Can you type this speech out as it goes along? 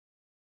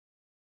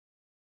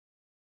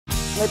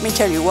Let me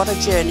tell you, what a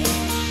journey.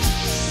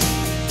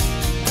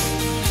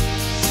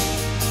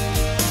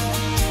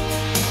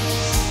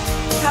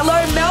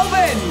 Hello,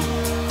 Melbourne!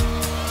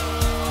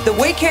 The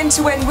weekend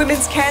to end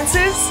women's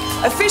cancers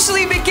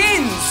officially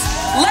begins.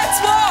 Let's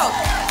walk!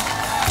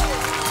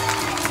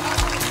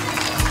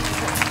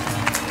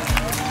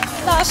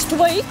 Last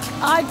week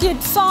I did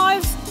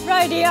 5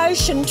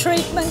 radiation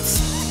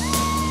treatments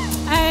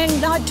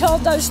and I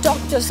told those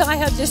doctors I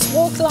had this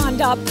walk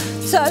lined up,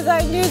 so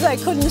they knew they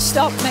couldn't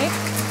stop me.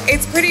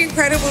 It's pretty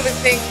incredible to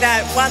think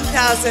that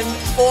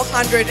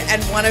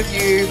 1,401 of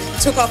you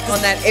took off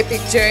on that epic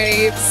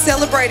journey,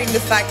 celebrating the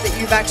fact that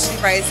you've actually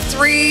raised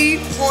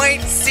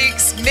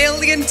 $3.6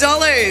 million.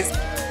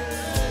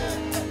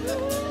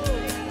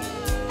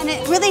 And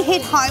it really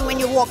hit home when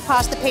you walk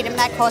past the Peter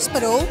Mac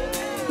Hospital,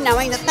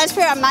 knowing that that's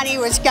where our money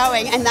was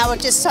going, and they were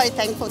just so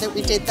thankful that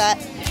we did that.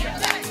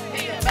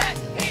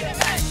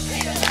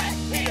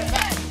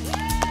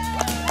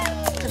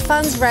 The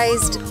funds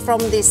raised from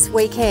this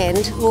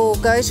weekend will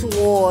go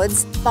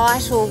towards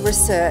vital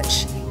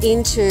research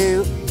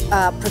into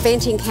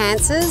preventing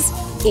cancers,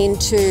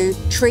 into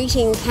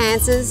treating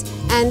cancers,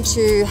 and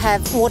to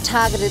have more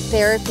targeted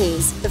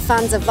therapies. The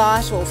funds are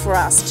vital for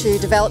us to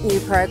develop new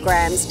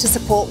programs to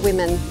support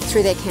women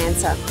through their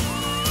cancer.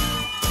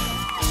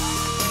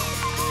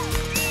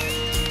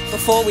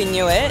 Before we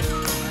knew it,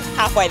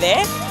 halfway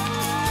there,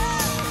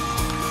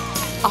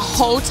 a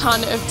whole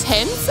ton of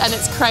tents, and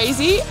it's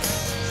crazy.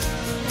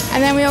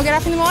 And then we all get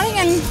up in the morning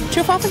and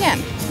trip off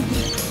again.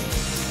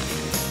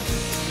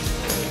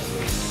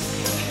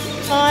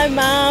 Hi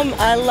Mum,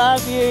 I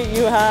love you.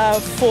 You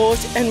have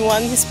fought and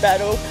won this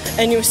battle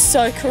and you were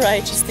so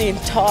courageous the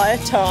entire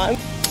time.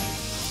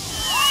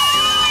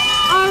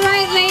 All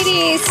right,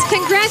 ladies,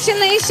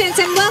 congratulations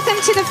and welcome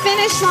to the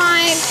finish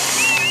line.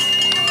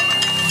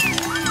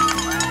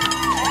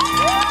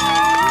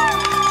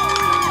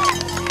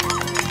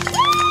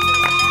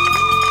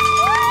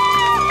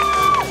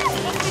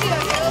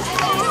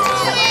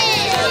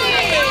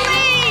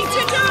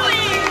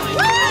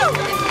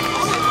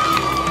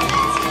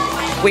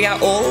 we are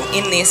all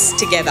in this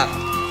together,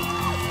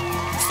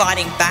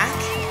 fighting back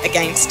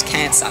against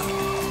cancer.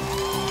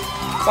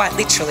 Quite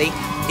literally,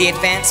 the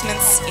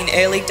advancements in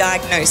early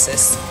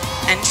diagnosis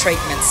and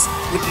treatments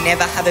would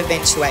never have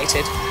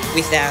eventuated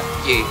without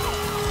you.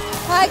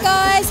 Hi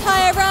guys,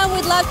 hi everyone.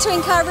 We'd love to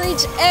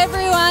encourage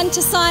everyone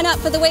to sign up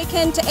for the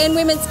Weekend to End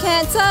Women's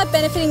Cancer,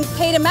 benefiting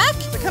Peter Mac.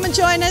 Come and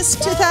join us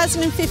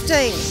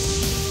 2015.